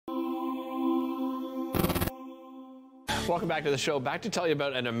Welcome back to the show. Back to tell you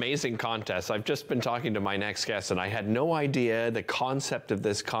about an amazing contest. I've just been talking to my next guest, and I had no idea the concept of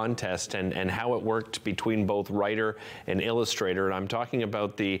this contest and how it worked between both writer and illustrator. And I'm talking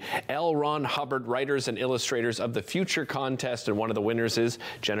about the L. Ron Hubbard Writers and Illustrators of the Future contest, and one of the winners is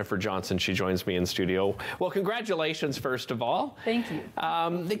Jennifer Johnson. She joins me in studio. Well, congratulations, first of all. Thank you.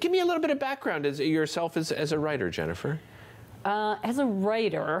 Give me a little bit of background as yourself as a writer, Jennifer. As a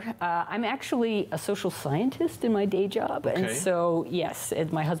writer, I'm actually a social scientist in my day job. Okay. And so, yes,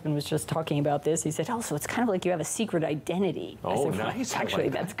 my husband was just talking about this. He said, oh, so it's kind of like you have a secret identity. Oh, I said, nice. Well, actually,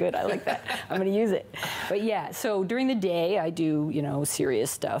 that's good. I like that. I'm going to use it. But yeah, so during the day, I do, you know, serious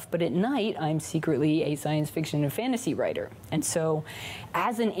stuff. But at night, I'm secretly a science fiction and fantasy writer. And so,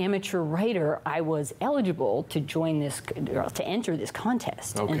 as an amateur writer, I was eligible to join this, to enter this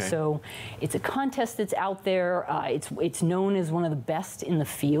contest. Okay. And so, it's a contest that's out there. It's known as one of the best in the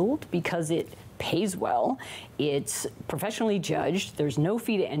field because it pays well. It's professionally judged. There's no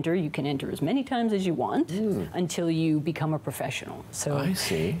fee to enter. You can enter as many times as you want until you become a professional. So I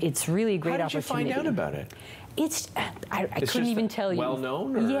see. It's really a great opportunity. How did you find out about it? I couldn't even tell you. Well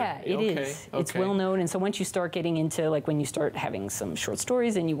known? Or? Yeah, it is. Okay. It's well known. And so once you start getting into, like when you start having some short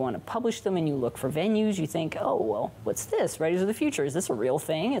stories and you want to publish them and you look for venues, you think, oh, well, what's this? Writers of the Future. Is this a real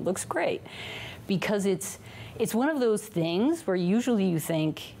thing? It looks great. Because it's one of those things where usually you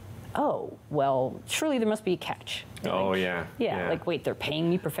think, oh, well, surely there must be a catch. Oh, like, yeah. Like, wait, they're paying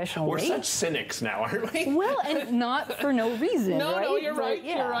me professional We're rates? such cynics now, aren't we? Well, and not for no reason, No, right? no, you're right.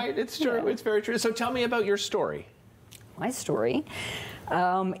 Yeah. You're right. It's true. Yeah. It's very true. So tell me about your story. My story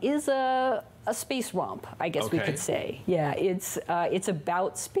is a space romp, I guess we could say. Yeah, it's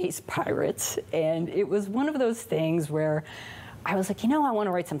about space pirates, and it was one of those things where I was like, you know, I want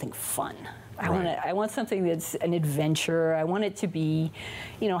to write something fun. I want something that's an adventure. I want it to be,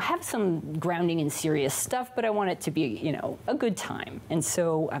 you know, have some grounding in serious stuff, but I want it to be, you know, a good time. And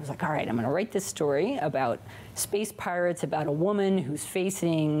so I was like, all right, I'm going to write this story about space pirates, about a woman who's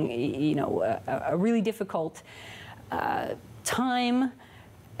facing, you know, a really difficult time.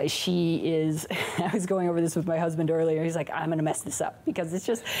 She is, I was going over this with my husband earlier, he's like, I'm going to mess this up, because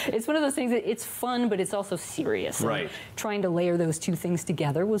it's one of those things that it's fun, but it's also serious. Right. And trying to layer those two things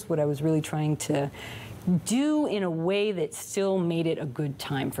together was what I was really trying to do in a way that still made it a good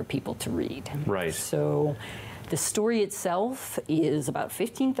time for people to read. Right. So the story itself is about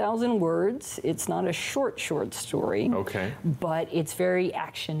 15,000 words. It's not a short story. Okay. But it's very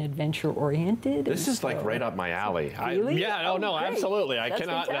action-adventure oriented. This is like right up my alley. Really? Yeah, no, great. absolutely. That's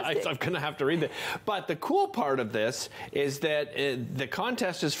fantastic. I'm going to have to read that. But the cool part of this is that the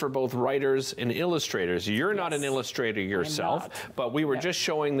contest is for both writers and illustrators. You're not an illustrator yourself, but we were just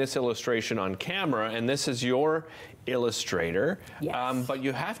showing this illustration on camera, and this is your illustrator. Yes. But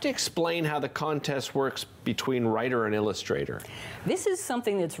you have to explain how the contest works between writer and illustrator. This is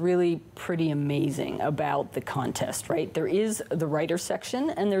something that's really pretty amazing about the contest, right? There is the writer section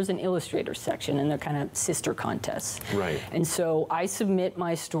and there's an illustrator section, and they're kind of sister contests. Right. And so I submit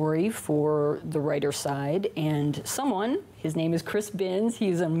my story for the writer side, and someone, his name is Chris Binns,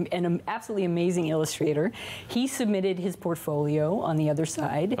 he's an absolutely amazing illustrator. He submitted his portfolio on the other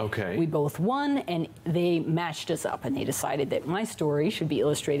side. Okay. We both won, and they matched us up, and they decided that my story should be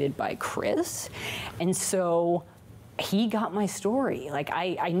illustrated by Chris. And so he got my story. Like,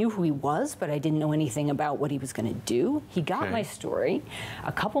 I knew who he was, but I didn't know anything about what he was going to do. He got my story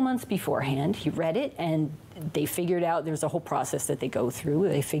a couple months beforehand. He read it, and they figured out, there's a whole process that they go through.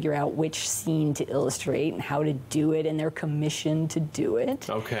 They figure out which scene to illustrate and how to do it, and they're commissioned to do it.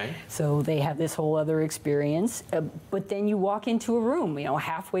 Okay. So they have this whole other experience. But then you walk into a room, you know,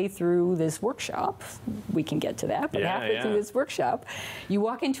 halfway through this workshop. We can get to that, but halfway through this workshop, you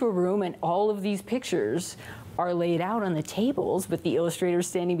walk into a room and all of these pictures are laid out on the tables with the illustrators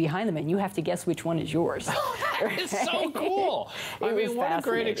standing behind them, and you have to guess which one is yours. That is so cool. I mean, what a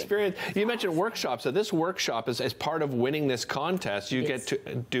great experience. You mentioned workshops. So this workshop is as part of winning this contest. You get to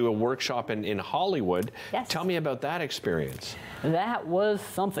do a workshop in Hollywood. Yes. Tell me about that experience. That was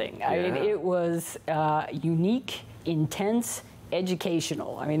something. I mean, it was unique, intense,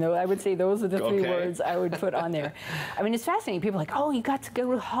 educational. I mean, I would say those are the three words I would put on there. I mean, it's fascinating. People are like, oh, you got to go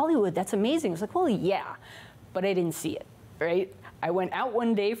to Hollywood. That's amazing. It's like, well, yeah, but I didn't see it, right? I went out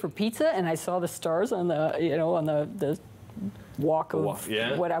one day for pizza, and I saw the stars on the, you know, on the walk of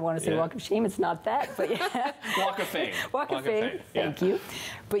what I want to say, walk of shame. It's not that, but walk of fame. Walk of fame. Thank you.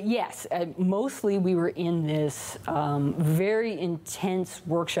 But yes, mostly we were in this very intense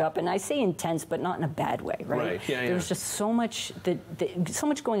workshop, and I say intense, but not in a bad way, right? There's just so much so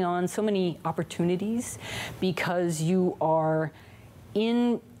much going on, so many opportunities, because you are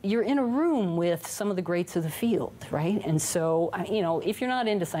in you're in a room with some of the greats of the field, right? And so, you know, if you're not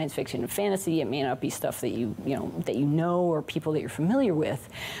into science fiction and fantasy, it may not be stuff that you know or people that you're familiar with.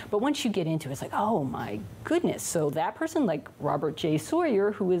 But once you get into it, it's like, oh my goodness. So that person, like Robert J.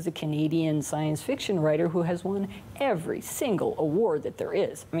 Sawyer, who is a Canadian science fiction writer who has won every single award that there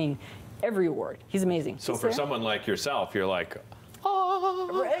is. I mean, every award. He's amazing. So for someone like yourself, you're like,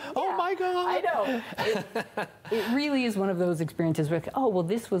 oh, yeah, oh my God. I know. It really is one of those experiences where, oh, well,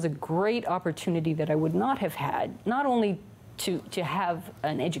 this was a great opportunity that I would not have had, not only to have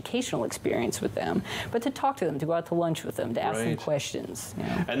an educational experience with them, but to talk to them, to go out to lunch with them, to ask them questions. You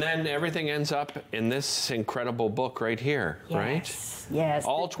know? And then everything ends up in this incredible book right here, right? Yes.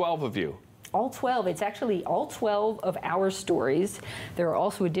 All 12 of you. All 12. It's actually all 12 of our stories. There are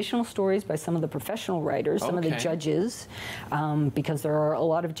also additional stories by some of the professional writers, some of the judges, because there are a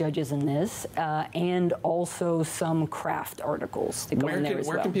lot of judges in this, and also some craft articles that go in there as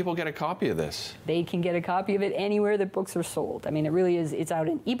well. Where can people get a copy of this? They can get a copy of it anywhere that books are sold. I mean, it really is. It's out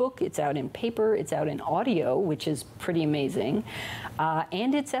in ebook, it's out in paper, it's out in audio, which is pretty amazing,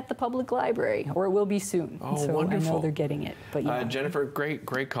 and it's at the public library, or it will be soon. Oh, so wonderful. I know they're getting it. But yeah. Jennifer,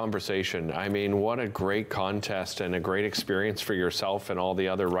 great conversation. I mean, what a great contest and a great experience for yourself and all the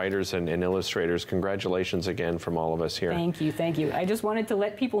other writers and illustrators. Congratulations again from all of us here. Thank you, thank you. I just wanted to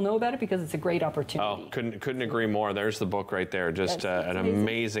let people know about it because it's a great opportunity. Oh, couldn't agree more. There's the book right there. Just an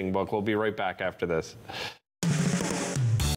amazing book. We'll be right back after this.